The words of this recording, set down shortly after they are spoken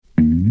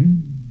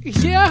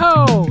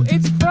Yo,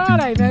 it's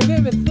Friday,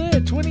 November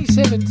 3rd,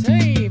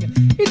 2017.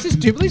 It's a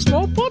Stupidly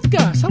Small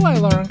podcast. Hello,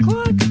 Lauren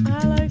Clark.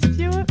 Hello,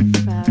 Stuart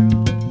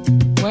Farrell.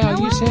 Wow,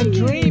 How you sound are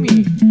you?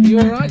 dreamy. You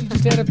all right? You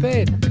just out of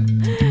bed?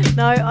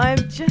 No, I'm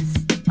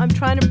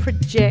trying to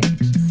project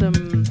some.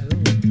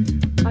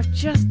 I've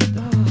just.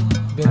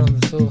 Been on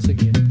the sauce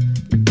again.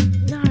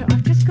 No,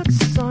 I've just got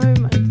so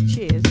much.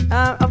 Cheers.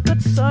 I've got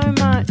so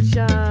much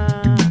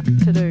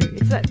to do.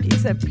 It's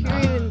that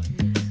period.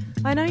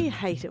 I know you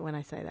hate it when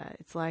I say that.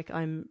 It's like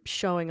I'm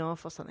showing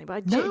off or something,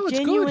 but No, it it's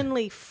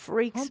genuinely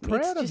freaks I'm me.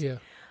 proud It's of just you.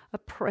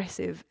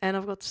 oppressive, and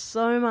I've got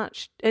so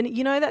much. And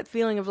you know that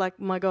feeling of like,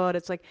 my God,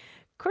 it's like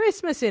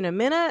Christmas in a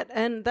minute,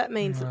 and that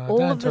means No, all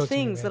don't of the talk to me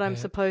things about that I'm that.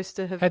 supposed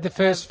to have Had the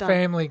first have done.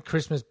 family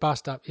Christmas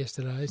bust up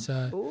yesterday,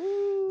 so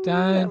Ooh,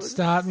 don't that was,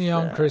 start me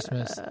on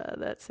Christmas.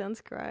 That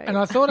sounds great. And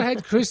I thought I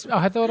had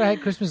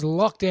Christmas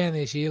locked down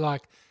this year,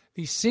 like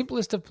the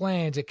simplest of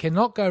plans. It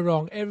cannot go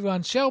wrong.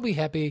 Everyone shall be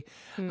happy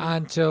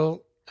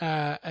until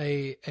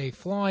a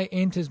fly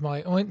enters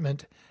my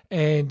ointment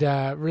and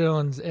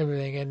ruins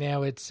everything. And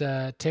now it's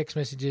text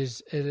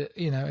messages,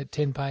 at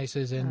 10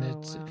 paces,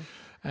 and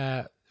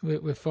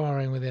we're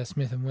firing with our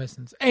Smith and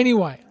Wessons.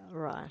 Anyway,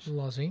 right.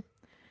 Lozzie,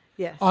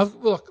 Yes. Rather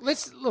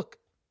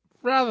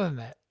than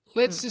that,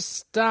 let's just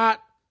start.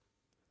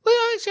 Well,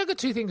 actually, I've got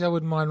two things I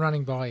wouldn't mind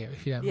running by you,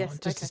 if you don't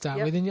mind, just to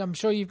start with. And I'm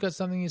sure you've got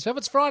something yourself.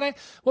 It's Friday.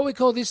 What we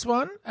call this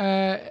one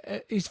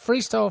is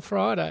Freestyle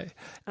Friday,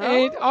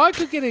 and I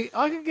could get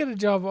a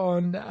job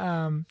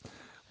on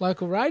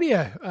local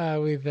radio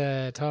with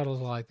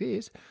titles like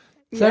this.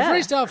 So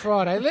Freestyle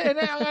Friday, and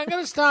I'm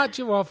going to start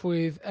you off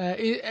with: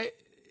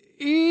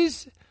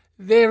 is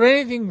there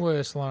anything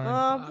worse,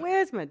 Lauren?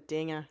 Where's my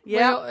dinger?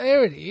 Yeah. Well,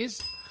 there it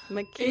is.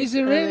 My Is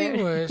there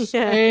anything worse,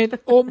 Yeah.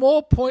 or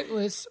more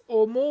pointless,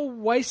 or more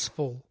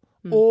wasteful,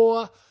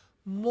 or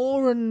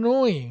more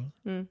annoying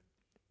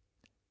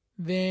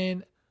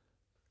than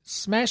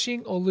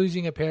smashing or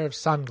losing a pair of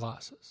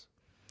sunglasses?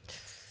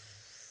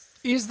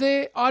 Is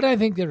there? I don't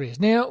think there is.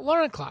 Now,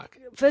 Lauren Clark,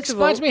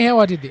 explain to me how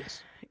I did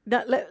this.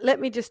 No, let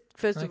me just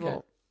first of Okay.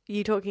 all. Are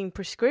you talking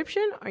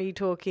prescription? Or are you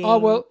talking? Oh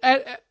well,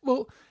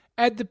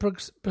 add the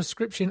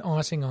prescription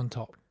icing on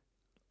top.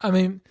 I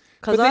mean,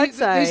 because but I'd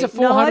say these are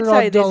I'd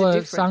say there's a $400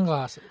 difference.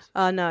 sunglasses.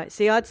 No.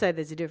 See, I'd say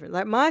there's a difference.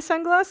 Like my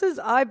sunglasses,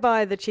 I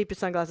buy the cheapest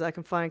sunglasses I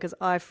can find because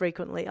I've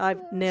never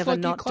It's like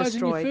not your clothes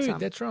and destroyed your food. some.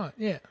 That's right.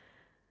 Yeah.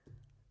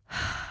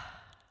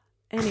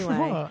 Anyway,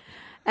 What?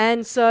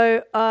 and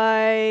so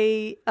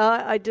I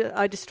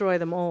destroy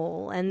them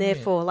all, and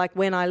therefore, like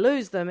when I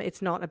lose them,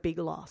 it's not a big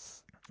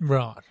loss.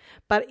 Right.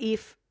 But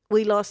if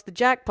we lost the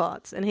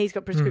jackpots and he's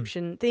got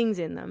prescription things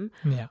in them,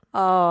 Yeah.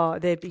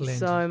 there'd be Lenses.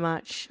 so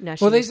much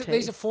gnashing Well, of these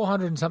teeth. are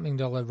 $400 and something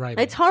Ray-Bans.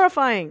 It's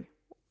horrifying.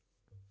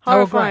 They were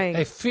Horrifying. great.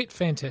 They fit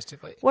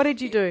fantastically. What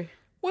did you do?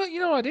 Well, you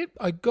know what I did?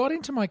 I got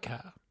into my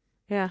car.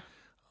 Yeah.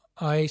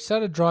 I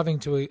started driving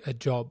to a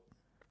job.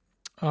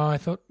 I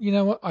thought, you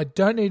know what? I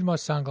don't need my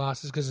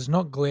sunglasses because it's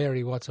not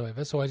glary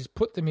whatsoever. So I just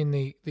put them in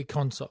the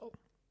console.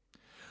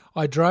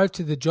 I drove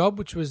to the job,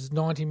 which was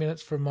 90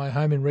 minutes from my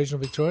home in regional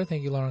Victoria.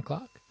 Thank you, Lauren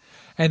Clark.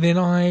 And then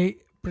I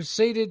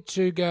proceeded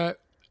to go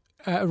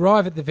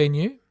arrive at the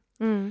venue.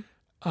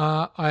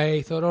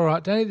 I thought, all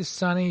right, don't need the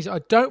sunnies. I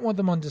don't want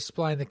them on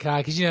display in the car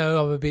because,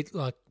 I'm a bit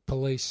like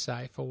police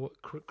safe or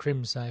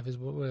crim safe is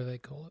whatever they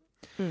call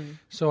it.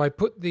 So I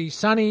put the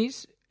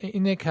sunnies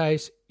in their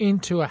case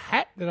into a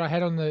hat that I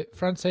had on the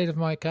front seat of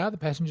my car, the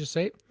passenger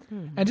seat,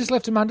 and just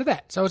left them under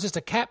that. So it was just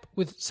a cap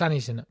with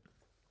sunnies in it.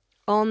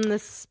 On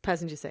this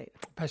passenger seat.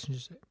 Passenger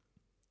seat.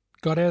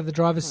 Got out of the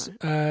driver's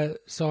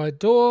side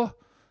door,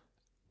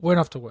 went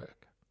off to work.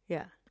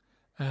 Yeah.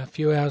 A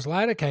few hours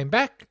later, came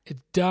back. It's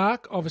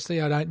dark.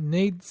 Obviously, I don't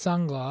need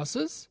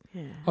sunglasses.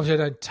 Yeah. Obviously, I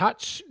don't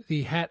touch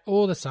the hat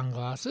or the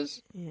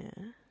sunglasses. Yeah.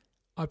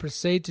 I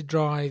proceed to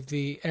drive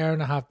the hour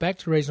and a half back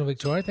to regional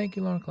Victoria. Thank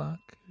you, Lauren Clark.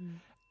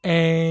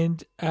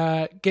 And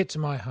get to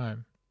my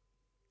home.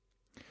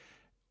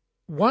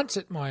 Once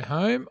at my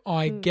home,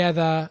 I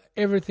gather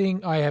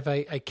everything. I have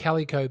a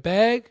calico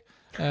bag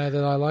that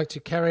I like to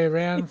carry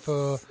around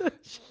for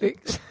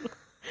things.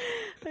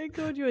 I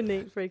called you a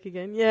neat freak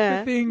again.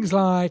 Yeah. Things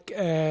like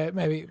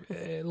maybe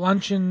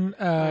luncheon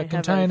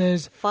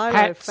containers,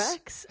 hats,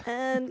 facts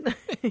and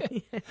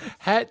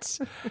hats,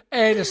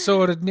 and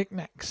assorted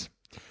knickknacks,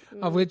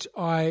 of which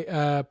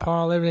I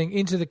pile everything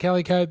into the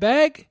calico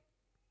bag,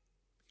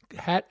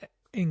 hat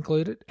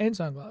included, and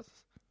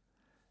sunglasses,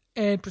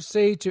 and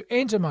proceed to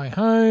enter my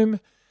home,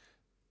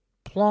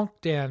 plonk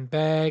down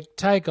bag,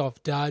 take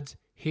off duds,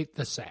 hit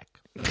the sack.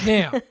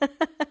 Now,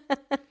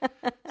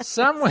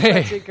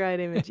 somewhere... Such a great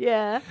image,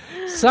 yeah.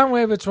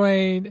 Somewhere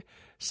between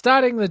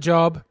starting the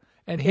job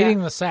and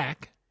hitting the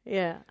sack,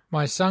 Yeah.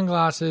 my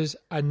sunglasses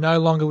are no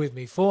longer with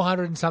me.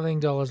 $400 and something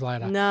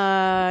later.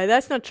 No,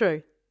 that's not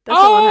true. That's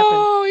not what happened.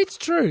 Oh, it's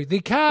true. The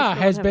car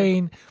has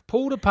been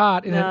pulled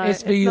apart in No, an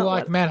it's not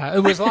SVU-like what- manner. It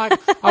was like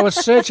I was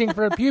searching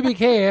for a pubic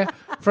hair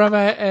from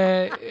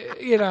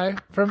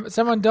from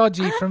someone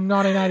dodgy from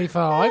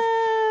 1985.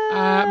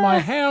 My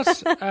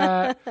house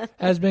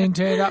has been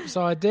turned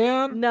upside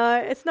down. No,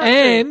 it's not true.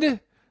 And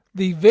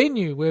the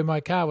venue where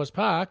my car was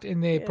parked in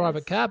their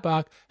private car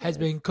park has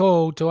been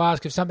called to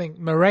ask if something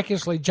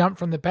miraculously jumped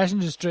from the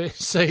passenger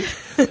seat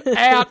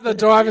out the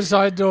driver's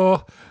side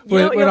door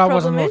when I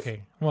wasn't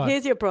looking. What?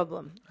 Here's your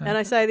problem. And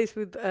I say this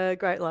with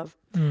great love.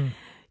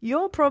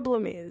 Your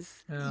problem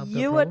is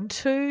you are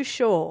too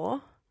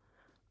sure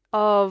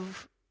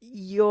of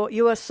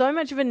you are so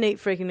much of a neat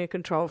freak and a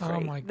control freak. Oh,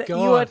 my God.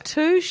 You are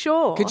too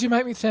sure. Could you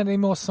make me sound any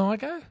more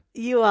psycho?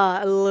 You are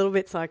a little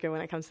bit psycho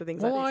when it comes to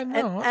things like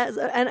this. I'm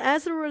not. And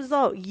as a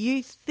result,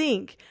 you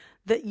think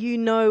that you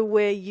know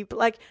where you...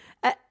 Like,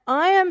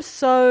 I am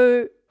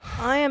so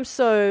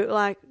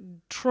like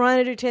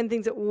trying to do 10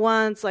 things at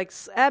once, like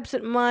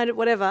absent-minded,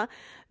 whatever,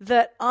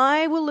 that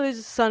I will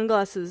lose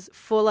sunglasses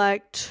for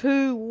like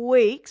 2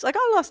 weeks. Like,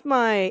 I lost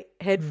my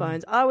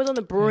headphones. I was on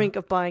the brink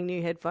of buying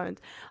new headphones.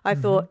 I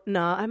thought,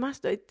 no,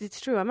 it's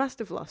true, I must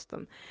have lost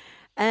them.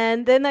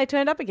 And then they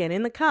turned up again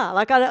in the car.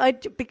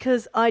 Like,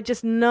 because I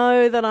just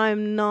know that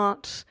I'm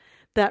not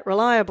that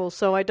reliable,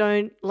 so I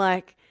don't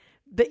like.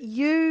 But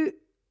you,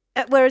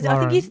 whereas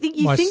Lauren, I think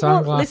you my think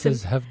sunglasses more.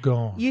 Listen, have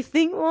gone. You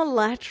think more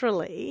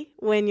laterally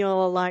when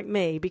you're like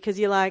me, because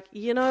you're like,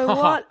 you know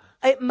what?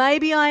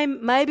 Maybe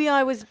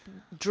I was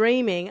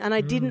dreaming and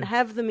I didn't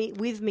have them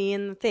with me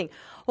in the thing,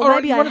 or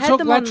maybe I had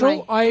them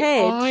lateral? On my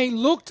head. I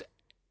looked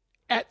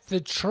at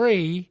the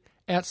tree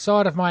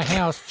outside of my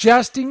house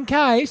just in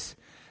case.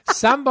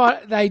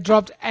 They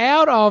dropped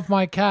out of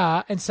my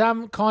car and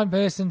some kind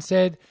person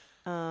said,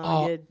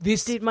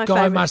 this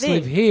guy must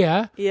live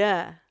here.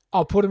 Yeah.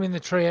 I'll put him in the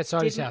tree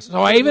outside his house.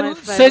 So I even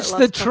searched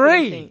the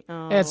tree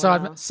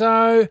outside. Wow.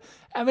 So,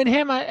 I mean,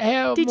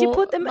 how did you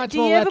put them? Much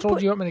more lateral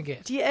do you want me to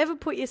get? Do you ever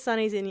put your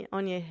sunnies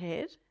on your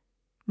head?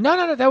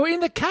 No. They were in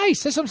the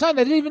case. That's what I'm saying.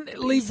 They didn't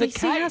even leave the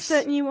case. See how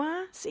certain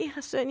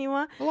you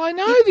are? Well, I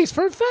know this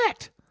for a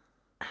fact.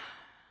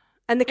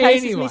 And the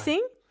case is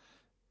missing?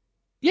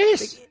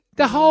 Yes.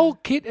 The whole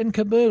kit and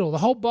caboodle, the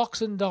whole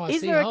box and dice.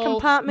 Is there a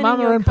compartment in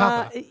your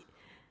car? Papa.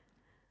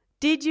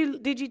 Did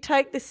you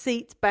take the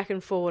seats back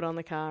and forward on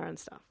the car and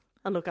stuff?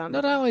 And look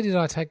under. Not only did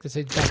I take the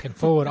seats back and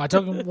forward, I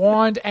took them,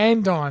 wind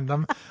and dined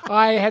them.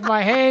 I had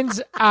my hands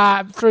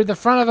through the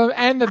front of them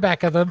and the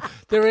back of them.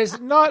 There is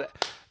not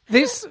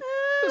this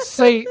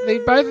seat.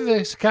 Both of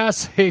the car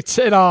seats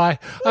and I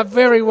are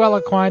very well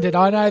acquainted.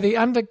 I know the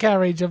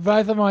undercarriage of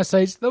both of my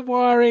seats, the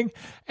wiring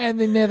and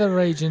the nether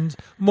regions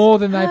more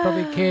than they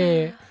probably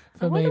care.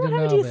 I wonder what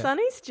happened to your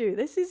sunnies, Stu.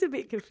 This is a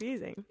bit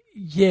confusing.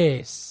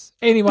 Yes.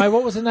 Anyway,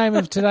 what was the name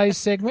of today's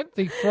segment?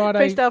 The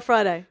Freestyle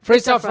Friday.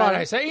 Freestyle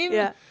Friday. So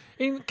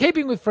in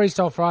keeping with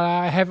Freestyle Friday,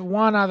 I have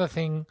one other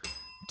thing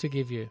to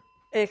give you.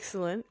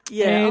 Excellent.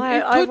 Yeah,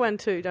 I have one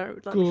too.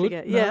 Don't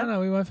forget. Yeah. No,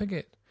 we won't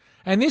forget.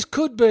 And this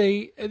could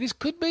be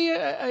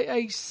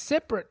a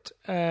separate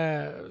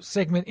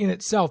segment in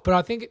itself, but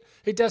I think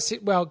it does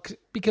sit well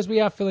because we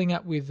are filling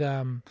up with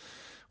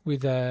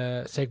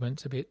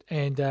segments a bit,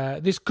 and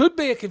this could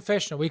be a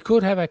confessional. We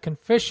could have a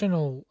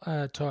confessional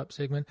type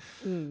segment,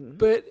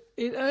 but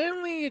it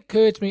only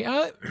occurred to me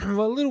a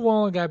little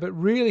while ago, but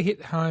really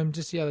hit home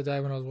just the other day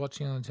when I was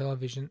watching on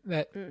television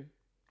that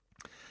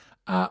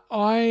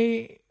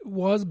I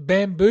was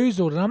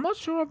bamboozled, and I'm not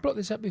sure I've brought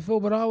this up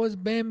before, but I was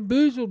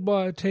bamboozled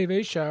by a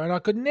TV show, and I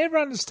could never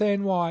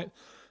understand why.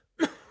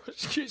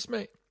 Excuse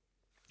me.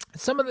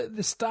 Some of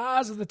the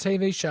stars of the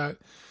TV show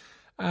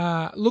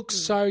look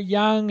so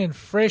young and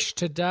fresh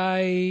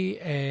today,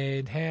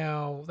 and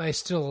how they're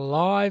still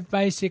alive,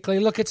 basically.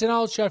 Look, it's an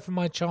old show from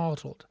my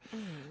childhood.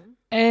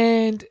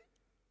 And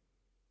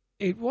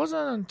it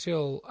wasn't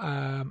until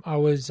I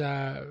was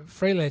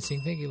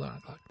freelancing, thank you,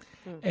 Lauren Clark,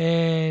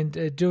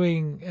 and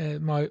doing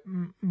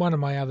one of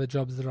my other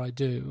jobs that I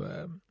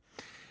do,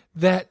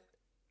 that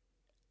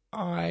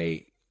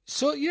I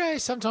saw,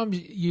 sometimes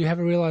you have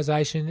a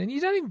realisation, and you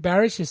don't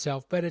embarrass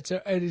yourself, but it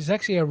is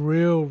actually a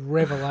real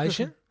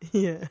revelation.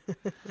 Yeah.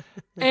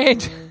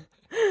 And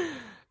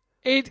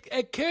it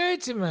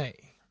occurred to me,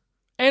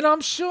 and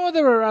I'm sure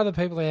there are other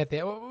people out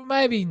there, well,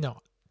 maybe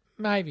not,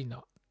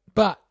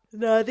 but...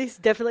 No, this is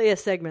definitely a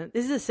segment.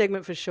 This is a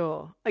segment for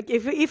sure. Like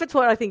if it's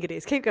what I think it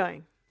is. Keep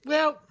going.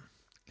 Well,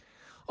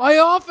 I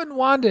often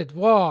wondered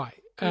why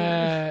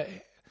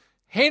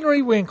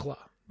Henry Winkler,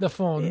 the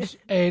Fonz,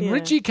 and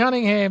Richie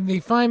Cunningham,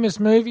 the famous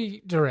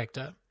movie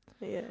director,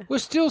 were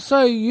still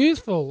so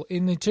youthful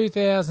in the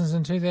 2000s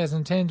and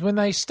 2010s when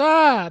they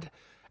starred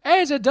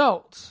as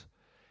adults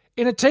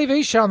in a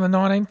TV show in the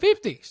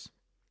 1950s.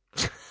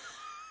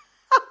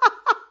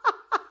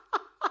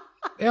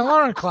 Now,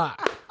 Lauren Clark,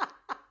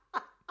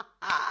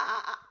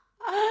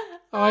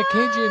 I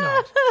kid you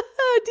not.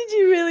 Did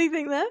you really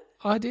think that?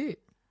 I did.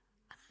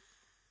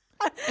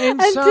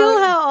 Until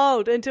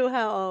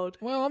how old?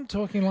 Well, I'm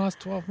talking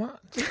last 12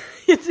 months.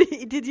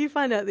 Did you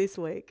find out this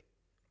week?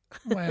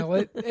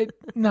 Well,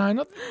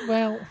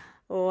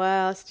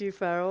 Wow, Stu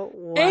Farrell.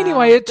 Wow.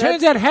 Anyway, it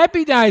turns out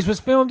Happy Days was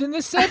filmed in the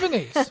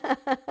 70s.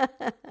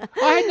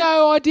 I had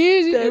no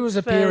idea it was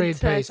a period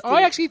piece.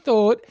 I actually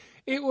thought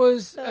It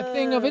was a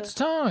thing of its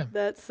time.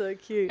 That's so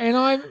cute. And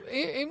I'm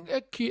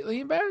acutely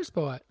embarrassed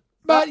by it.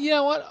 But you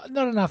know what?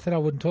 Not enough that I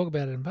wouldn't talk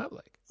about it in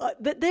public.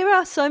 But there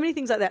are so many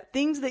things like that.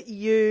 Things that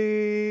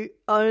you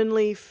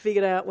only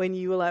figured out when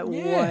you were like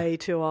way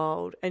too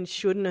old and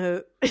shouldn't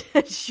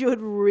have, should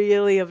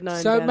really have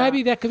known So better.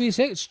 maybe that could be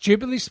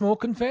stupidly small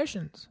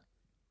confessions.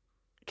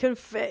 But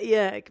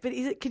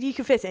is it? Could you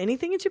confess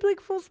anything in stupidly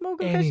small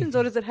confessions,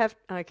 or does it have?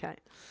 Okay.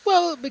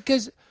 Well,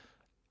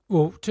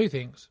 two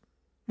things.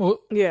 Well,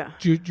 Yeah.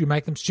 do you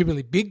make them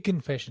stupidly big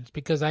confessions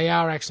because they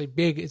are actually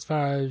big as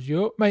far as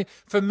your...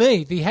 For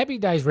me, the Happy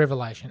Days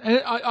revelation,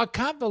 and I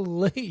can't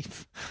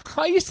believe...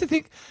 I used to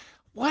think,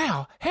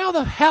 wow, how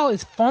the hell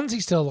is Fonzie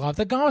still alive?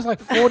 The guy was like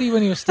 40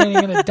 when he was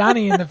standing in a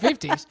dunny in the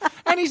 50s,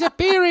 and he's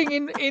appearing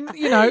in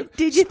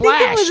Did you Splash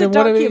think it was a and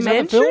whatever his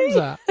other documentary? films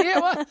are. Yeah,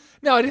 well,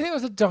 no, I didn't think it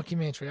was a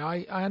documentary.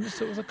 I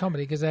understood it was a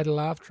comedy because they had a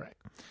laugh track.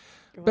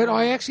 Wow. But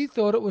I actually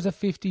thought it was a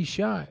 50s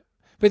show.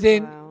 But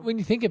then when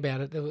you think about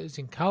it, it was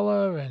in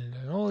colour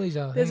and all these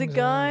other There's things. a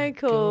guy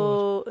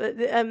called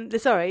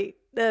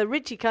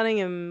Richie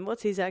Cunningham.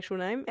 What's his actual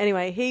name?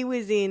 Anyway, he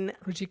was in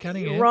Richie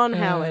Cunningham. Ron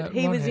Howard.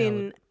 He Ron was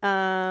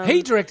Howard. in.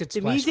 He directed The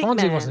Splash. Music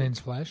Fonzie Man. wasn't in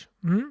Splash.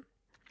 Hmm?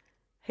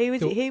 He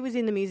was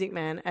in The Music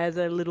Man as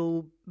a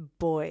little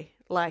boy.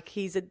 Like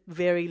he's a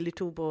very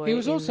little boy. He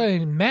was also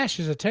in MASH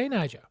as a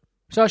teenager.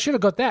 So I should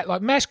have got that.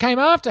 Like MASH came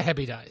after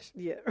Happy Days.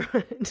 Yeah,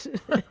 right.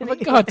 For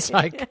God's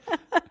sake.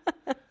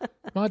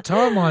 My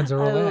timelines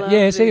are all I out. love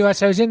Yes, this. anyway,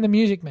 so he's in The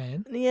Music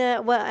Man. Yeah,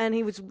 well, and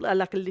he was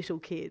like a little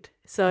kid.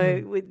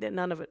 So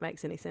none of it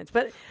makes any sense.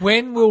 But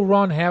When will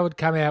Ron Howard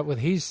come out with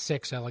his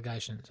sex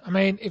allegations? I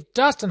mean, if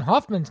Dustin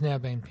Hoffman's now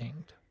been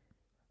pinged.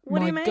 what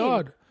do you my mean?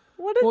 God.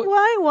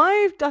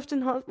 Why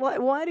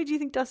did you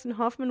think Dustin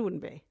Hoffman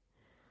wouldn't be?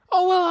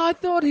 Oh, well, I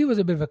thought he was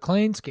a bit of a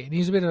clean skin.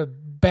 He's a bit of a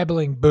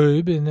babbling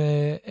boob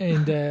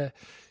and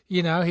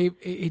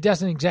he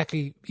doesn't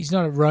exactly, he's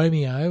not a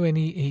Romeo and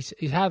he's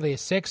hardly a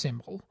sex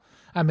symbol.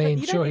 I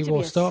mean, sure, he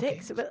wore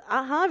stockings. But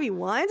Harvey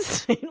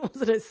Weinstein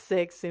wasn't a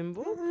sex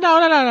symbol.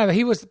 No.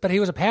 He was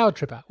a power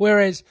tripper.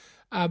 Whereas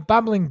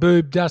bumbling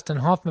boob Dustin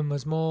Hoffman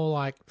was more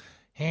like,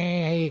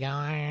 hey, here you go,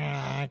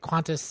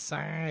 Qantas,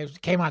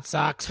 Kmart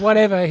sucks,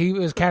 whatever he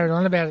was carried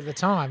on about at the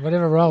time,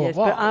 whatever role it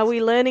was. But are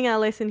we learning our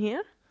lesson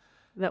here?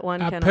 That one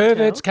cannot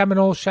perverts tell? come in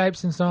all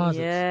shapes and sizes.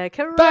 Yeah,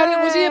 correct. But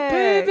was he a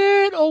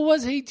pervert or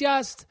was he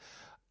just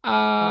Oh,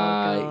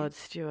 God,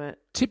 Stuart.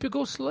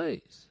 typical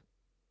sleaze?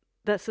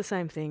 That's the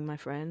same thing, my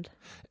friend.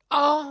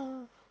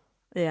 Oh,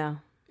 Yeah.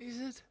 is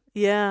it?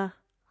 Yeah.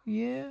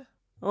 Yeah.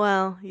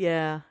 Well,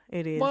 yeah,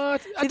 it is.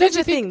 What? See, Don't that's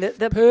you the thing. think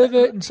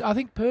That I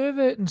think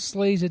pervert and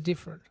sleaze are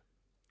different.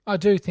 I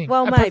do think.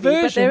 Well, a maybe, but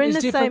perversion they're in is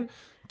the different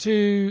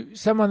to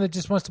someone that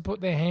just wants to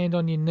put their hand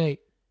on your knee.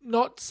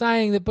 Not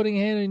saying that putting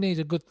a hand on your knee is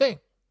a good thing.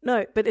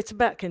 No, but it's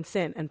about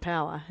consent and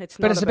power. It's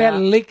not. But it's about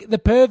the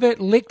pervert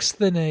licks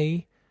the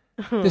knee,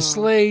 the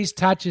sleaze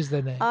touches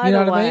the knee. Either You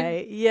know what way, I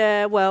mean?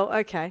 yeah. Well,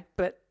 okay,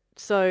 but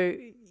so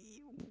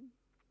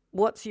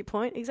what's your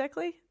point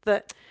exactly?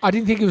 That I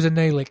didn't think he was a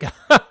knee licker.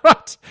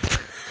 Right.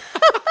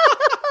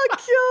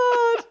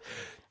 oh God.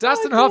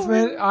 Dustin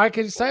Hoffman, I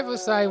can safely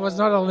say, was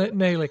not a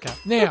knee licker.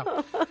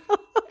 Now,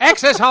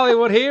 Access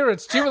Hollywood here.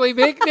 It's Jubilee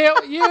Big. Now,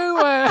 you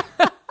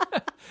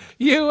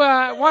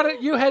had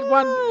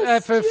one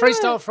for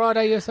Freestyle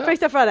Friday yourself?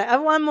 Freestyle Friday. I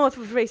have one more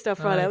for Freestyle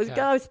Friday. Okay.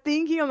 I was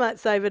thinking I might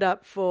save it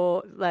up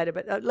for later,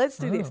 but let's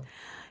do this.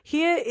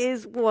 Here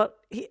is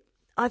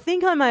I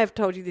think I may have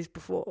told you this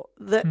before.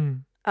 That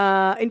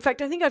in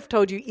fact, I think I've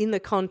told you in the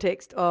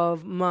context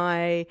of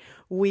my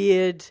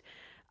weird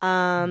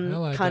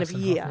Hello, kind of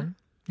Dustin year. Hoffman.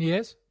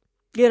 Yes.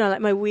 You know,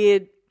 like my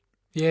weird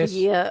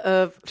year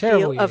of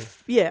Terrible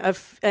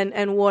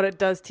and what it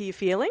does to your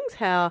feelings.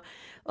 How,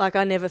 like,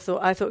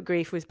 I thought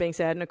grief was being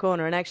sad in a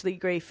corner, and actually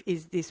grief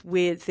is this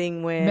weird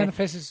thing where It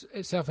manifests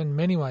itself in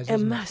many ways,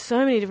 doesn't it?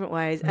 so many different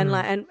ways. And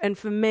and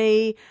for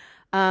me,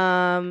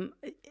 I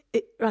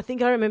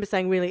think I remember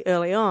saying really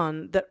early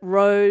on that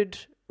road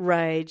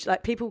rage,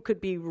 like people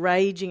could be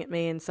raging at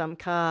me in some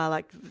car,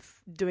 like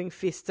doing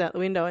fists out the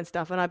window and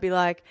stuff, and I'd be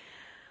like,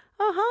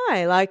 oh,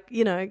 hi, like,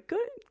 you know, good.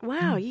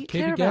 Wow, you Keep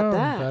care it about going,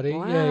 that. buddy.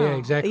 Wow. Yeah,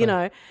 exactly. You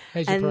know,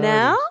 Here's your and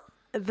now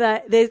priorities.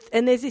 that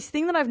there's this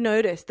thing that I've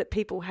noticed that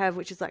people have,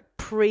 which is like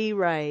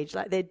pre-rage,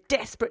 like they're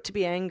desperate to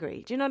be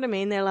angry. Do you know what I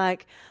mean? They're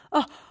like,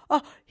 oh,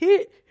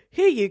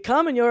 here you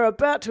come and you're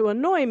about to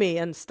annoy me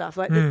and stuff.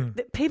 Like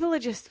the people are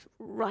just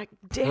like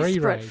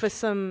desperate Pre-rage. for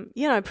some,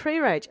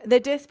 pre-rage. They're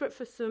desperate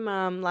for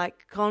some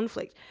like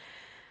conflict.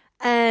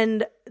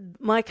 And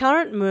my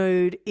current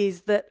mood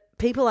is that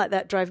people like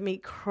that drive me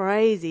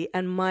crazy,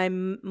 and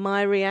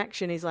my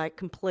reaction is like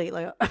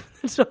completely over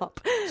the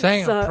top.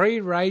 Saying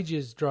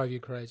pre-rages drive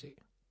you crazy.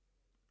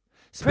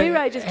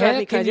 Pre-rages drive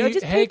me crazy.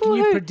 How can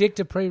you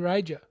predict a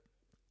pre-rager?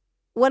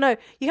 Well, no,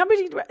 you can't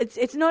predict.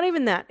 It's not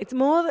even that. It's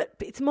more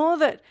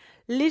that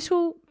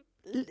little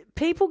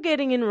people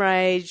getting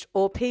enraged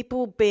or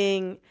people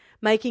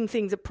making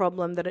things a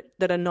problem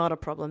that are not a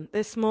problem.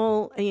 They're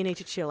small and you need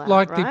to chill out.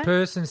 Like right? the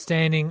person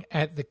standing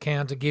at the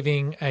counter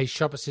giving a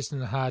shop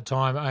assistant a hard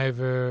time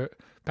over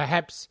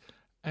perhaps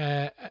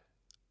a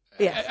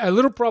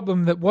little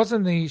problem that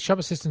wasn't the shop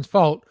assistant's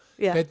fault,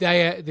 but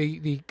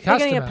the customer. They're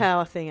getting a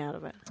power thing out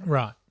of it.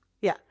 Right.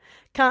 Yeah.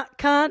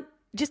 Can't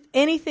just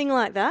anything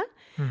like that.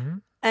 Mm-hmm.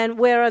 And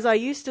whereas I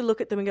used to look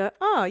at them and go,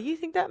 oh, you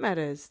think that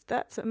matters?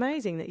 That's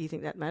amazing that you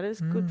think that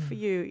matters. Good for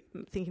you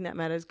thinking that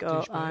matters.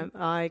 Go,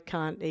 I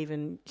can't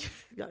even,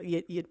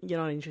 you're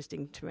not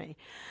interesting to me.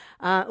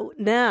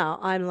 Now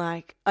I'm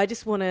like, I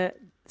just want to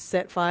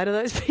set fire to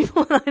those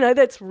people. And I know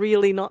that's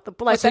really not the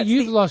place. So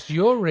you've lost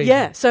your reason.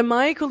 Yeah. So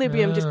my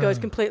equilibrium just goes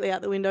completely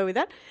out the window with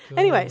that. Cool.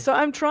 Anyway, so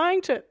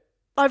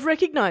I've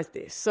recognized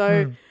this.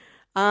 So,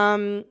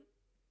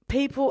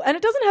 people, and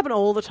it doesn't happen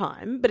all the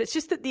time, but it's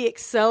just that the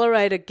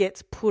accelerator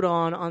gets put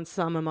on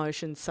some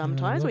emotions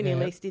sometimes when you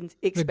least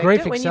expect the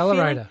grief it.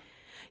 Accelerator.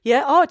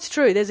 It's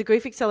true. There's a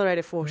grief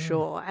accelerator for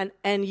sure.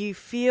 And you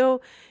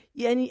feel,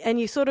 and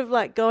you're sort of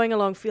like going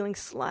along feeling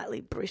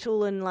slightly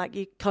brittle and like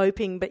you're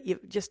coping, but you're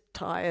just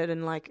tired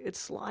and like it's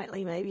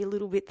slightly maybe a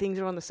little bit things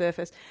are on the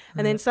surface.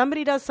 And then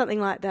somebody does something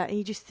like that and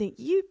you just think,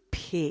 you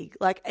pig.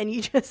 Like, and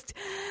you just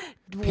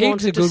want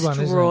to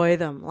destroy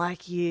them.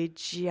 Like you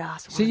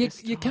just So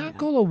you can't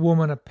call a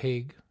woman a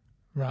pig.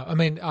 Right. I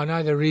mean, I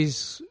know there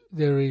is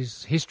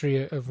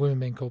history of women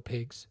being called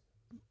pigs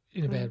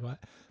in a bad way.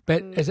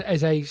 But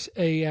as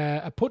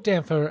a put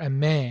down for a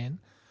man,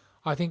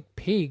 I think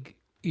pig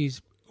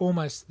is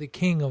almost the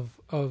king of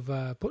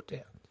put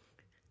down.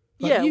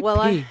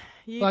 Like,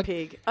 pig.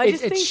 Pig.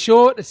 It's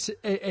short. It's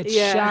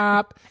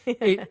sharp.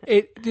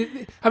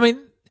 I mean,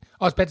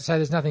 I was about to say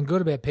there's nothing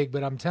good about pig,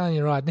 but I'm telling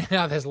you right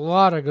now, there's a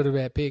lot of good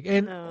about pig,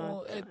 and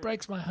it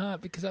breaks my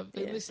heart because I've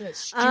been listening to that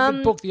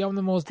stupid book, The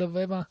Omnivores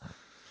Dilemma.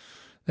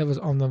 That was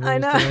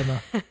Omnivores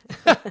Dilemma.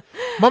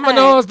 Mama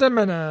knows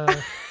Dilemma.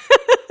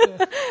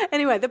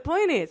 Anyway, the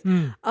point is,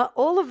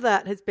 all of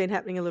that has been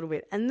happening a little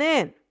bit, and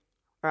then,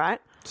 right.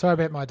 Sorry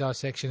about my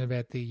dissection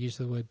about the use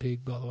of the word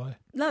pig, by the way.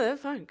 No,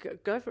 that's fine.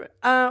 Go for it.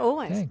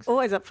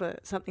 Always up for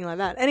something like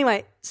that.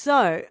 Anyway,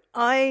 so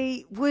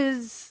a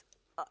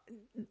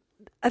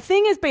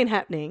thing has been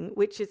happening,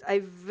 which is a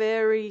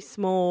very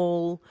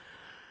small,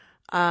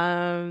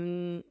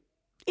 in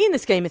the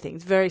scheme of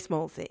things, very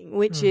small thing,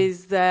 which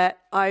is that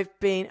I've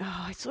been,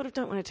 I sort of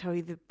don't want to tell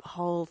you the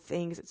whole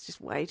thing because it's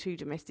just way too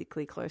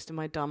domestically close to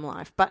my dumb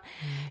life. But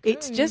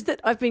it's just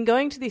that I've been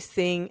going to this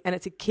thing and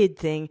it's a kid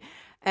thing.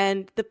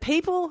 And the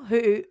people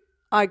who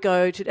I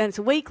go to, and it's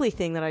a weekly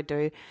thing that I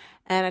do,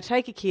 and I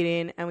take a kid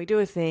in and we do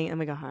a thing and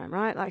we go home,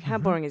 right? Like, how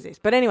boring is this?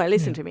 But anyway,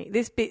 listen to me.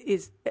 This bit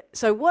is,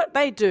 so what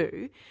they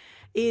do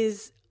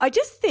is, I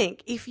just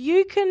think if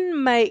you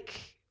can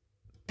make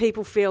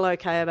people feel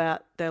okay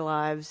about their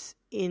lives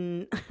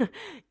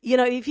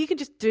if you can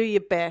just do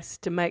your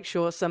best to make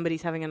sure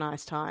somebody's having a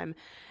nice time,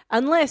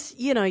 unless,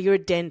 you're a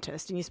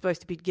dentist and you're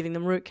supposed to be giving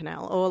them root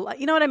canal or,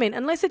 you know what I mean?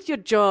 Unless it's your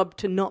job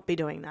to not be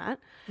doing that.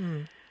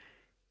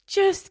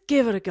 Just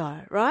give it a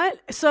go, right?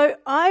 So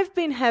I've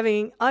been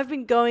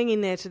going in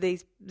there to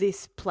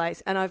this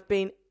place, and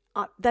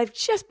they've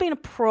just been a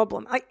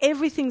problem. Like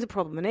everything's a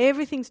problem, and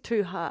everything's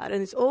too hard,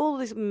 and it's all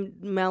this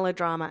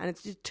melodrama, and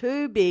it's just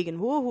too big, and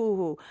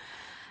whoo.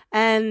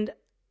 And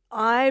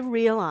I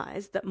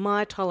realised that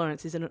my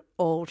tolerance is at an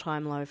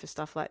all-time low for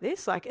stuff like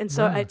this. Like, and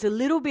so it's a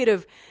little bit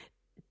of,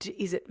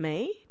 is it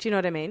me? Do you know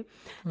what I mean?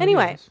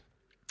 Anyway. Yes.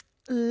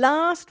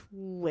 Last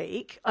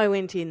week I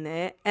went in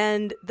there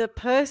and the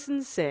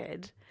person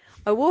said,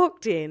 I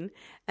walked in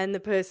and the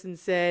person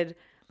said,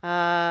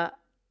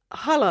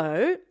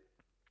 hello,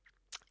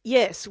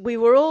 yes, we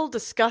were all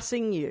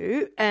discussing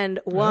you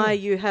and why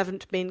you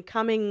haven't been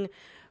coming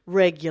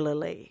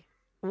regularly,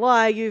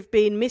 why you've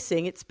been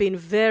missing. It's been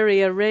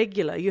very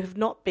irregular. You have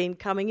not been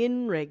coming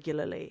in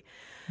regularly.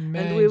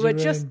 And we were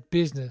just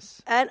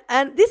business. And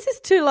this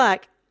is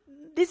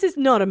this is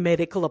not a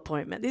medical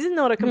appointment. This is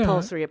not a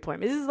compulsory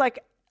appointment. This is like,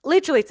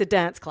 literally it's a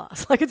dance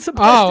class. Like it's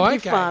supposed to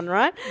be fun,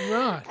 right?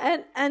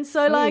 Right. And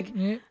so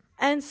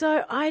and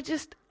so I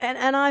just,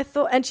 and I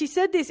thought, and she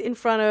said this in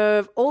front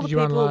of all the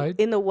people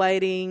in the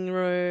waiting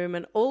room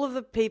and all of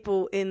the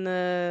people in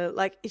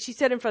she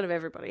said in front of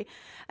everybody.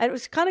 And it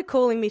was kind of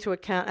calling me to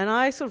account. And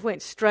I sort of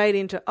went straight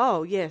into,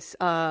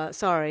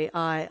 sorry,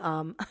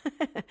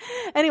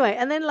 anyway.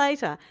 And then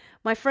later,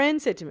 my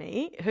friend said to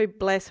me, who,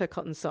 bless her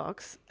cotton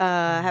socks,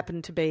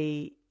 happened to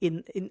be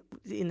in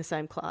the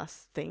same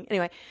class thing.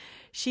 Anyway,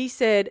 she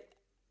said,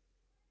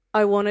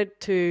 I wanted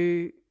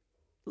to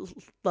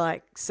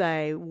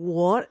say,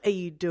 what are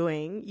you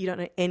doing? You don't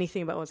know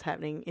anything about what's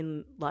happening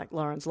in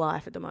Lauren's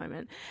life at the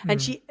moment.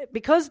 And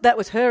because that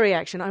was her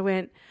reaction, I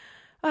went,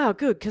 oh,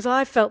 good, because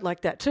I felt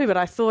like that too, but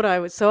I thought I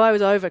was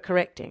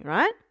overcorrecting,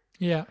 right?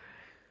 Yeah.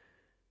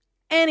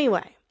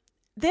 Anyway.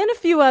 Then a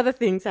few other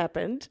things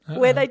happened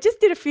where they just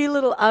did a few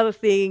little other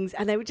things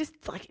and they were just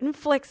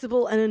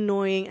inflexible and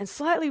annoying and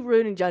slightly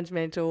rude and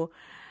judgmental.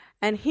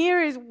 And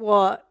here is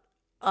what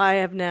I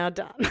have now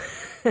done.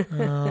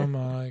 Oh,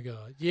 my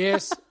God.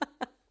 Yes.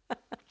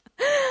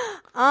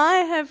 I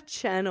have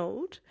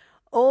channeled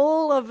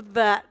all of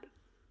that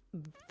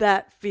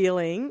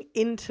feeling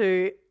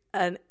into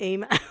an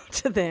email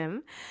to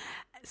them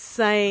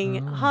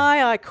saying,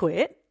 hi, I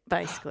quit,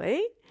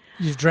 basically.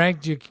 You've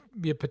dragged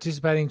your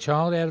participating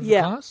child out of the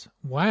class?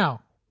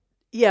 Wow.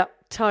 Yeah,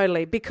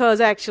 totally.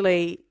 Because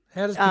actually...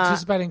 How does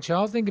participating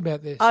child think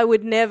about this? I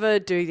would never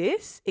do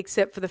this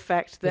except for the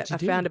fact that I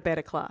found a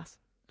better class.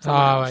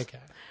 Okay.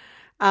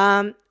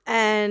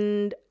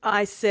 And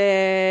I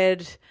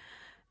said,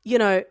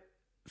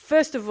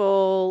 first of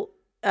all,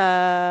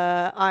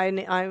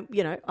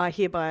 I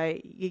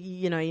hereby,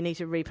 you need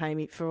to repay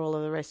me for all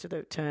of the rest of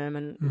the term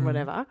and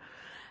whatever.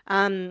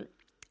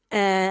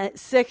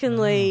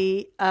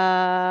 Secondly,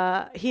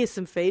 here's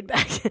some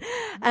feedback.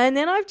 And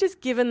then I've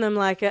just given them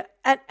and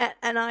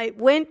I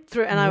went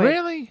through and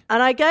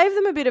and I gave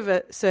them a bit of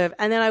a serve,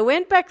 and then I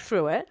went back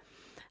through it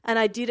and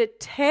I did a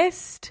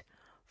test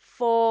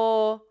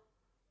for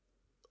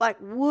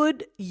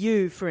would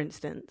you, for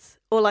instance,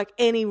 or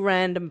any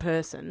random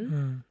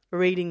person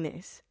reading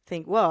this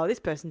think, well, this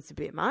person's a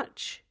bit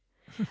much.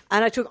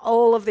 And I took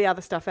all of the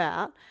other stuff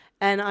out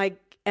and I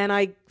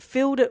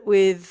filled it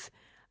with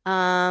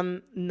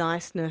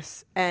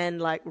niceness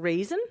and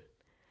reason.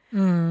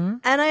 And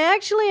I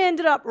actually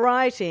ended up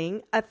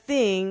writing a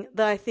thing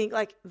that I think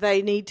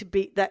they need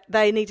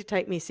to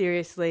take me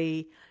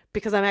seriously,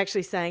 because I'm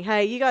actually saying,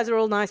 hey, you guys are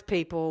all nice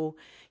people.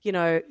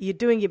 You're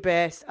doing your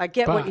best. I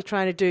get what you're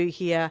trying to do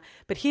here,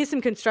 but here's some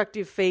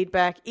constructive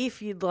feedback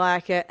if you'd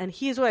like it. And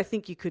here's what I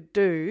think you could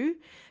do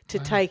to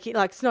take it.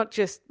 It's not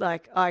just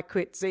I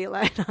quit, see you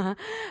later.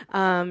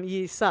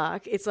 You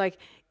suck. It's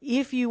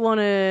if you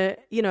want to,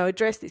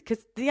 address this,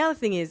 because the other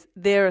thing is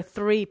there are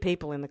 3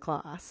 people in the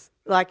class.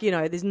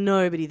 There's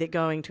nobody that's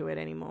going to it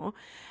anymore.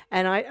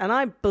 And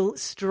I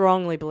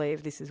strongly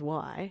believe this is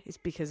why. It's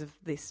because of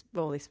this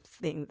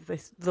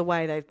the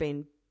way they've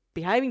been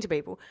behaving to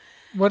people.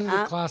 What did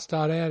the class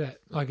start out at?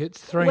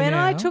 It's 3 when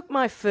now? I took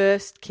my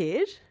first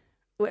kid,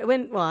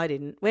 I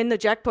didn't. When the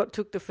jackpot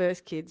took the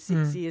first kid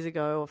 6 years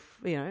ago,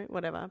 or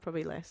whatever,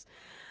 probably less,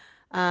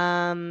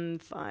 4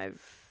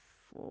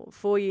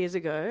 years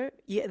ago,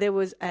 there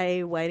was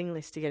a waiting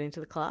list to get into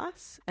the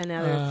class, and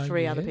now there are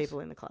 3 other people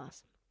in the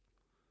class.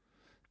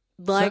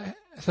 So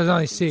there's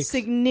only 6.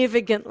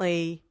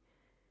 Significantly.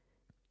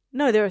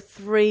 No, there are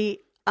 3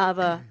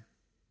 other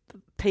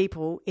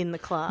people in the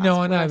class.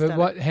 No, I know,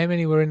 but how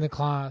many were in the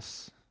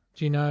class?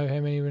 Do you know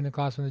how many were in the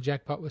class when the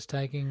jackpot was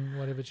taking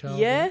whatever child?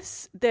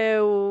 Yes,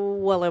 there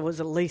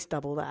was at least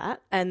double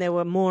that, and there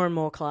were more and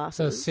more classes.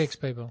 So 6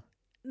 people.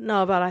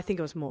 No, but I think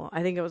it was more.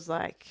 I think it was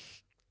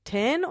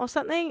 10 or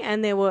something,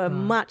 and there were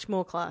much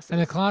more classes. And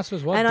the class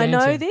was what? And dancing?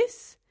 I know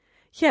this.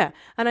 Yeah,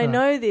 and I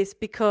know this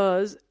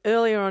because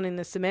earlier on in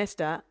the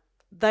semester,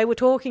 they were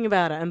talking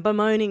about it and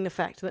bemoaning the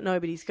fact that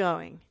nobody's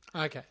going.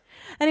 Okay.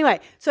 Anyway,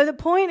 so the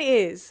point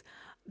is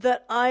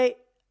that I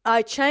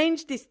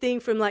changed this thing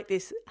from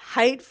this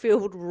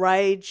hate-filled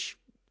rage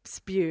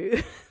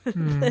spew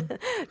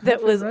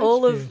that was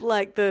all of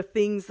the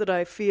things that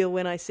I feel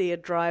when I see a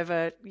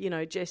driver,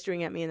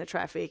 gesturing at me in the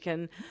traffic,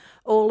 and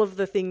all of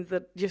the things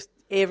that just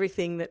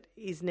everything that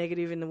is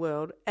negative in the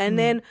world. And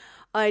then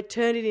I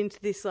turned it into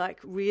this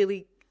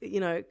really,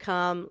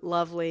 calm,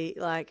 lovely,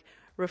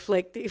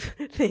 reflective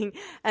thing.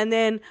 And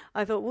then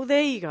I thought, well,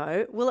 there you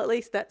go. Well, at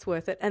least that's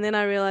worth it. And then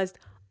I realized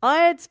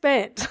I had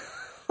spent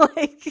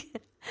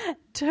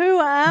 2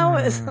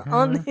 hours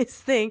on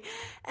this thing,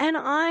 and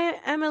I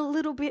am a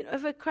little bit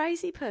of a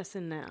crazy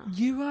person now.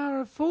 You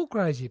are a full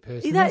crazy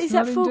person. Is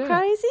that full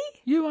crazy?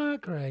 You are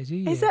crazy.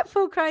 Yeah. Is that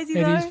full crazy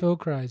though? It is full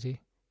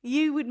crazy.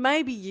 You would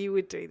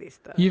do this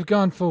though. You've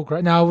gone full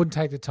crazy. No, I wouldn't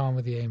take the time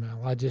with the email.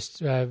 I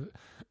just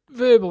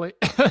verbally,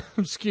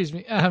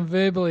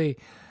 verbally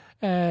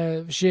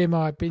share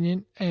my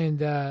opinion and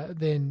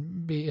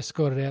then be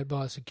escorted out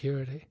by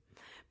security.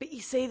 But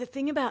you see, the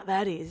thing about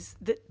that is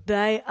that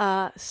they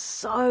are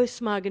so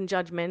smug and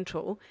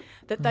judgmental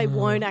that they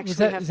won't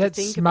actually have to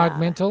think about it.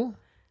 Smug-mental?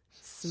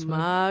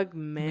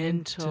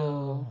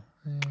 Smug-mental.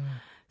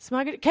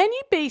 Smug. Can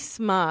you be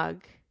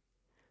smug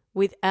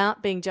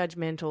without being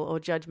judgmental, or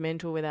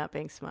judgmental without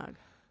being smug?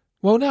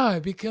 Well, no,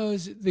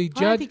 because the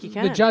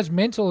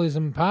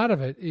judgmentalism part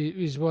of it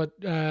is what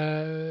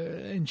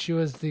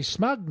ensures the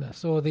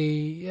smugness or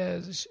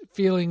the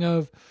feeling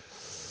of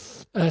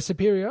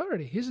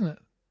superiority, isn't it?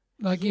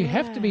 You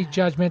have to be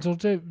judgmental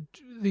too.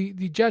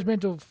 The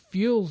judgmental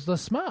fuels the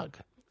smug.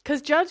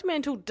 Because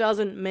judgmental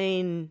doesn't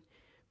mean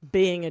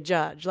being a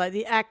judge,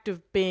 the act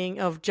of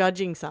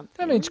judging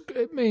something.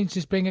 It means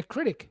just being a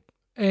critic.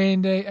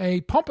 And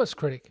a pompous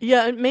critic.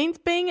 Yeah, it means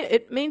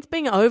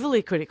being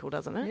overly critical,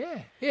 doesn't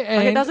it? Yeah.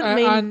 And it doesn't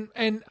mean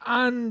and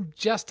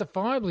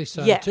unjustifiably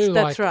so. Yes, too.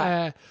 That's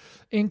right.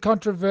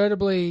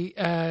 Incontrovertibly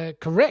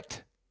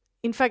correct.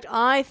 In fact,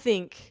 I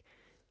think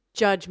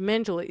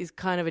judgmental is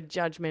kind of a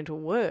judgmental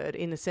word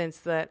in the sense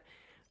that,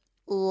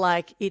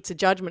 it's a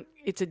judgment.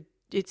 It's a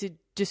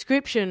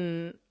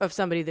description of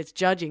somebody that's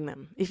judging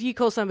them. If you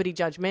call somebody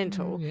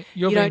judgmental, You're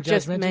you being don't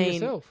just judgmental mean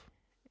yourself.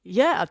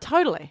 Yeah,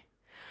 totally.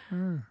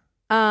 Mm.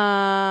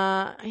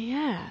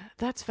 Yeah,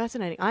 that's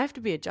fascinating. I have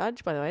to be a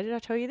judge, by the way. Did I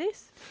tell you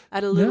this?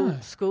 At a little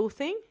school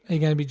thing. Are you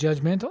going to be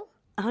judgmental?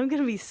 I'm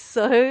going to be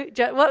so...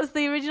 what was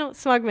the original?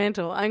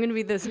 Smugmental. I'm going to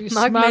be the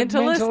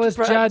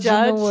smugmentalist judge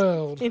in the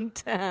world. In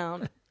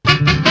town.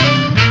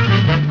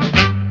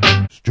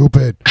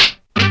 Stupid.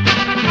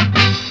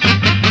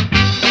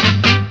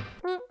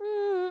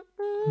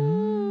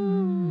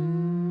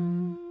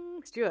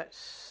 Stuart,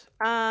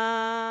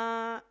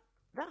 that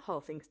whole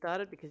thing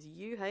started because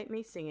you hate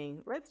me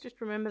singing. Let's just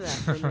remember that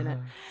for a minute.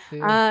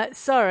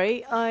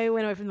 Sorry, I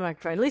went away from the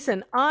microphone.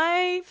 Listen,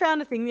 I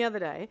found a thing the other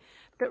day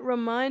that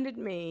reminded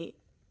me,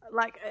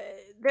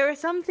 there are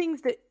some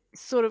things that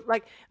sort of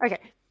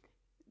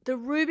the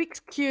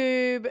Rubik's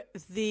Cube,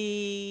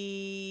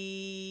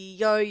 the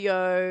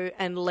yo-yo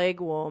and leg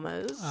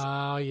warmers.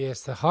 Oh,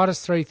 yes, the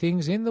hottest 3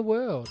 things in the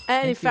world.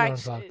 And in fact,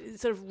 sort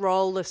of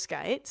roller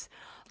skates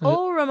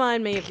all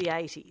remind me of the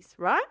 80s,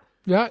 right?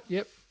 Yeah,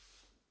 yep.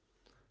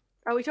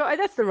 Are we talking?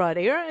 That's the right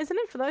era, isn't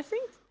it, for those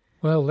things?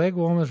 Well, leg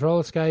warmers,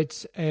 roller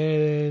skates,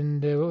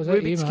 and what was that?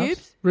 Rubik's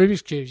Cubes?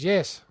 Rubik's Cubes,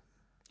 yes.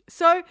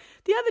 So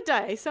the other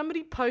day,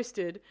 somebody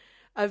posted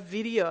a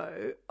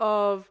video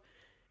of,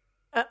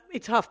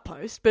 it's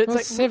HuffPost, but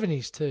it's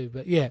 70s too,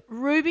 but yeah.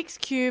 Rubik's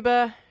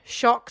Cuber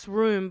shocks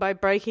room by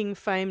breaking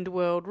famed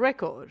world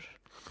record.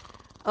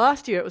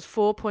 Last year it was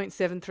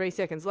 4.73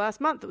 seconds.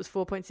 Last month it was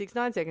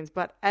 4.69 seconds.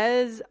 But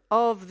as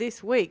of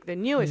this week, the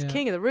newest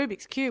king of the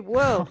Rubik's Cube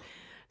world,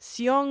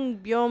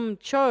 Seong Byom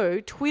Cho,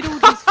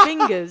 twiddled his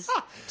fingers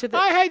to the...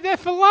 I had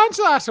that for lunch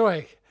last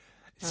week.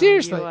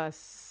 Seriously. You are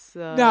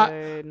so not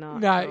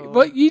cool.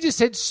 Well, you just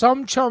said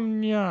som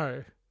chom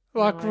nyo.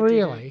 Like, No, I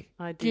really?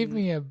 didn't. Give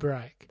me a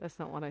break. That's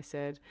not what I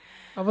said.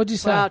 Oh, what'd you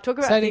say? Wow, talk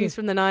about things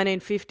from the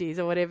 1950s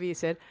or whatever you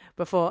said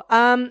before.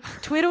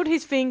 Twiddled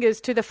his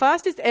fingers to the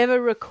fastest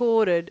ever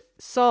recorded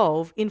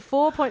solve in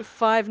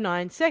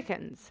 4.59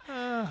 seconds.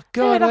 Oh,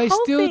 God, are they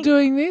still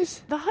doing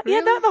this? Really?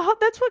 Yeah,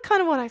 that's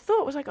what I thought.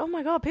 It was like, oh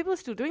my God, people are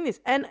still doing this.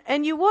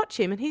 And you watch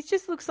him and he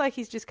just looks like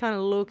he's just kind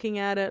of looking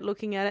at it,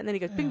 and then he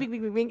goes bing, bing,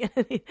 bing, bing, bing,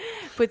 and he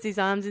puts his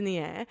arms in the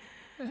air.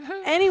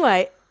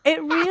 Anyway,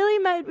 it really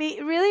made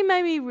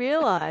me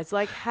realize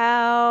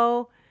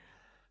how...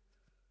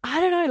 I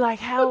don't know,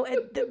 how...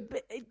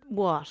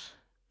 what?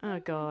 Oh,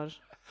 God.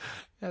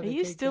 Are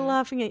you still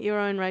laughing at your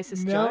own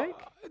racist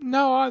joke?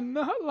 No, I'm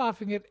not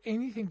laughing at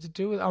anything to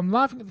do with it. I'm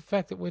laughing at the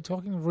fact that we're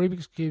talking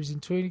Rubik's Cubes in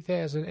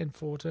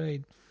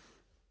 2014.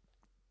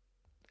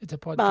 It's a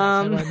podcast.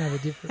 I won't know the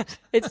difference.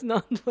 It's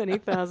not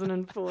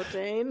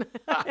 2014.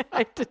 I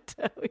hate to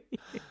tell you.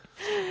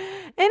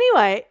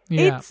 Anyway,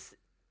 it's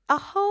a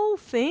whole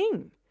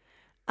thing.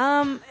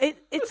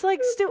 It's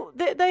like still...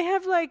 They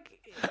have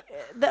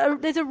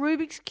there's a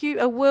Rubik's Cube,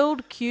 a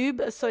World Cube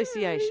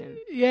Association.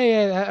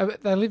 Yeah.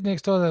 They live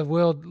next door to the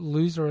World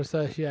Loser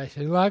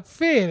Association.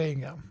 Fair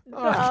dinkum.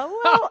 Have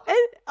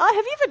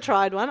you ever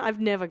tried one? I've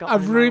never got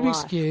one. A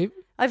Rubik's Cube?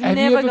 Have never got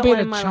one in my life. Have you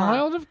ever been a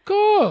child? Of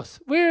course.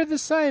 We're the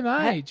same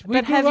age.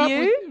 But have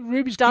you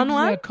Rubik's done Cubes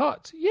one? in our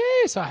cots.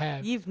 Yes, I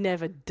have. You've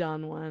never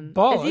done one.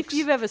 Bollocks. As if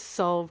you've ever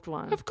solved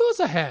one. Of course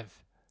I have.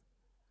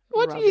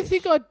 What do you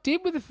think I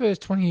did with the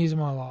first 20 years of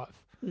my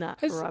life? Nah,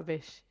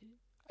 rubbish.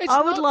 It's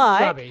I would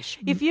not rubbish.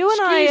 If you and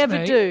I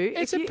ever do...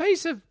 It's a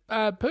piece of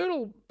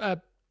poodle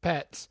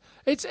pats.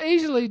 It's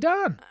easily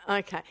done.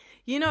 Okay.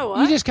 You know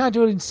what? You just can't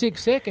do it in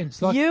 6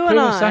 seconds. Like you and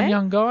I... some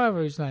young guy,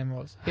 whatever his name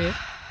was. Yeah.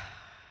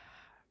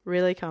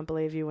 Really can't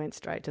believe you went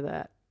straight to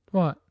that.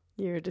 What?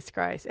 You're a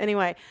disgrace.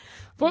 Anyway,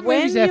 what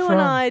when that you from?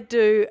 And I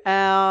do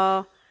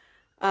our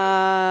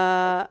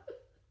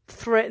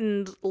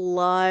threatened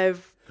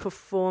live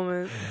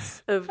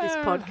performance of this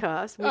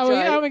podcast, which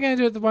are we going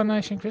to do at the One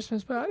Nation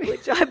Christmas party?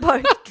 Which I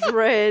both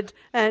dread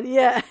and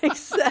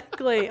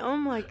exactly. Oh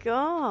my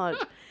God.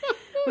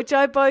 Which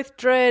I both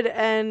dread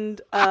and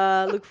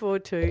look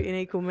forward to in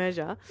equal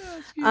measure.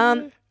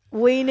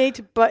 We need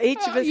to, but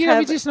each of us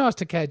have... It's just nice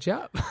to catch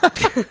up.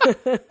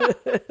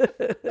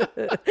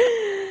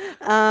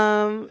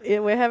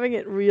 We're having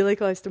it really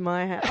close to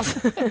my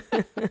house.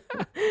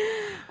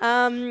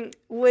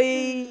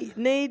 We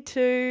need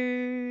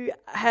to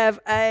have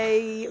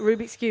a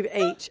Rubik's Cube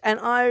each, and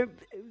I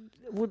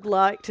would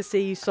like to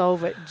see you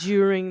solve it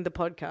during the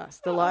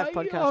podcast, the live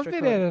podcast I've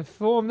been out of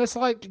form. That's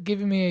like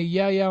giving me a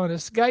yo-yo and a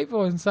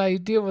skateboard and say,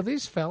 deal with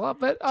this fella.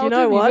 But do you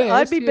know what?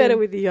 I'd be better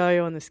with the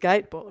yo-yo and the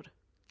skateboard.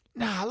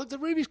 Nah, look, the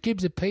Rubik's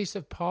Cube's a piece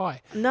of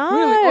pie. No.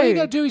 Really, all you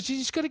got to do is you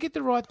just got to get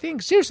the right thing.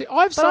 Seriously,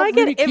 I've solved Rubik's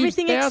Cubes But I get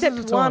everything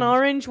except one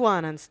orange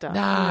one and stuff.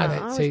 Nah,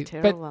 I was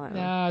terrible at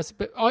it.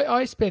 But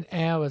I spent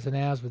hours and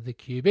hours with the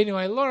cube.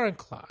 Anyway, Lauren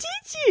Clark.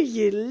 Did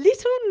you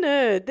little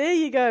nerd? There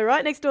you go,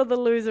 right next door to the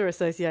Loser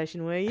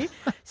Association, were you?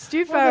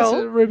 Stu Farrell.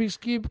 That's a Rubik's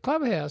Cube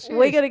clubhouse. Yes.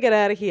 We got to get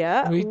out of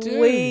here. We do.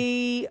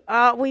 We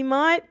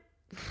might...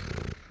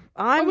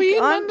 I'm. we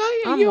in I'm, Monday?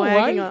 Are I'm you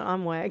working away?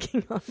 I'm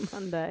working on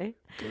Monday.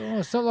 Oh,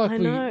 it's not like I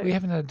know. we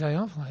haven't had a day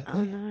off lately.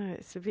 I know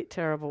it's a bit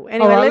terrible. All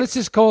Anyway, right, let's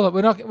just call it.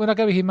 We're not going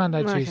to be here Monday,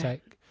 Okay.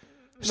 Tuesday.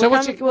 So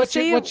what's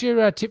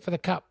your tip for the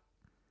Cup?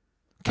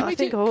 Can we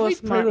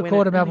Horse might win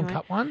pre-record it a Melbourne anyway.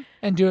 Cup one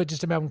and do it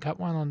just a Melbourne Cup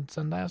one on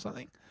Sunday or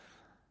something?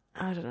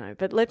 I don't know,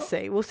 but let's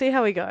see. We'll see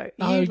how we go.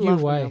 Oh, You you love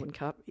the wait. Melbourne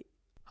Cup.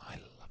 I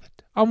love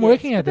it. I'm Yes,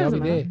 working out it there. I'll be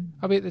doesn't there. matter.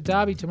 I'll be at the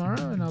Derby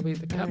tomorrow, and I'll be at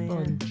the Cup yeah.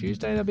 on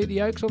Tuesday, and I'll be at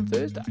the Oaks on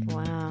Thursday.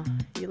 Wow,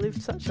 you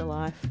live such a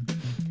life.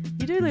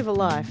 You do live a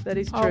life. That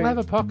is true. I'll have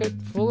a pocket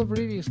full of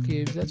Rubik's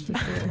cubes, that's for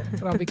sure.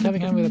 And I'll be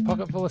coming home with a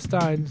pocket full of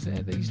stones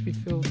that used to be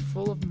filled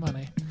full of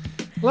money.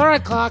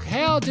 Laura Clark,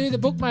 how do the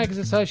Bookmakers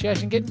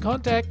Association get in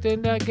contact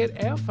and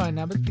get our phone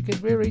numbers,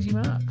 because we're easy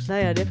marks?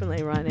 They are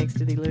definitely right next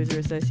to the Loser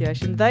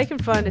Association. They can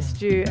find us,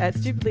 Stu, at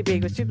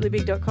stupidlybig or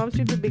stupidlybig.com,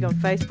 stupidlybig on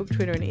Facebook,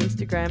 Twitter and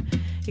Instagram.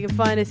 You can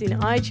find us in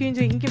iTunes,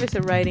 or you can give us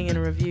a rating and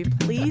a review.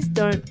 Please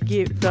don't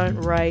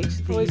rate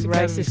the Police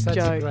Academy is racist such a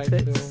joke great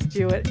that film.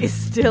 Stuart is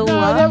still No,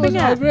 laughing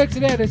I at. worked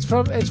it out. It's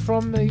from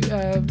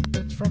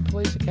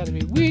Police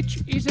Academy, which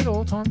is an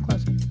all-time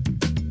classic.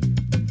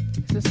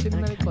 It's a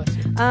cinematic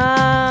classic.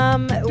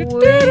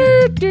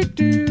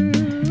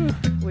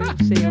 We'll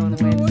see you on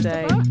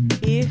Wednesday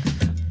if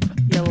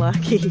you're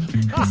lucky,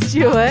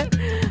 Stuart.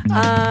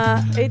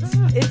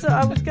 It's.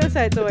 I was going to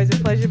say it's always a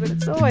pleasure, but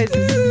it's always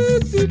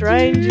a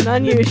strange and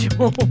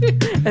unusual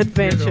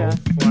adventure.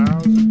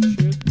 Flowers and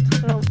shit.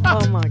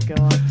 Oh my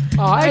god.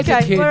 Oh, as a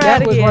Okay, kid, we're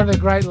that outta was here. one of the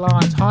great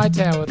lines.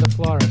 Hightower, the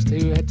florist,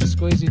 who had to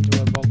squeeze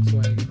into a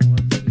Volkswagen or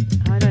a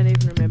Mini. I don't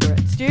even remember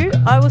it. Stu,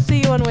 I will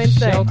see you on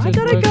Wednesday. I Sheltered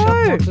gotta workshop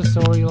go.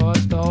 Montessori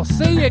lifestyle.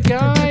 See you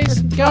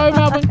guys. Go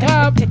Melbourne Cup.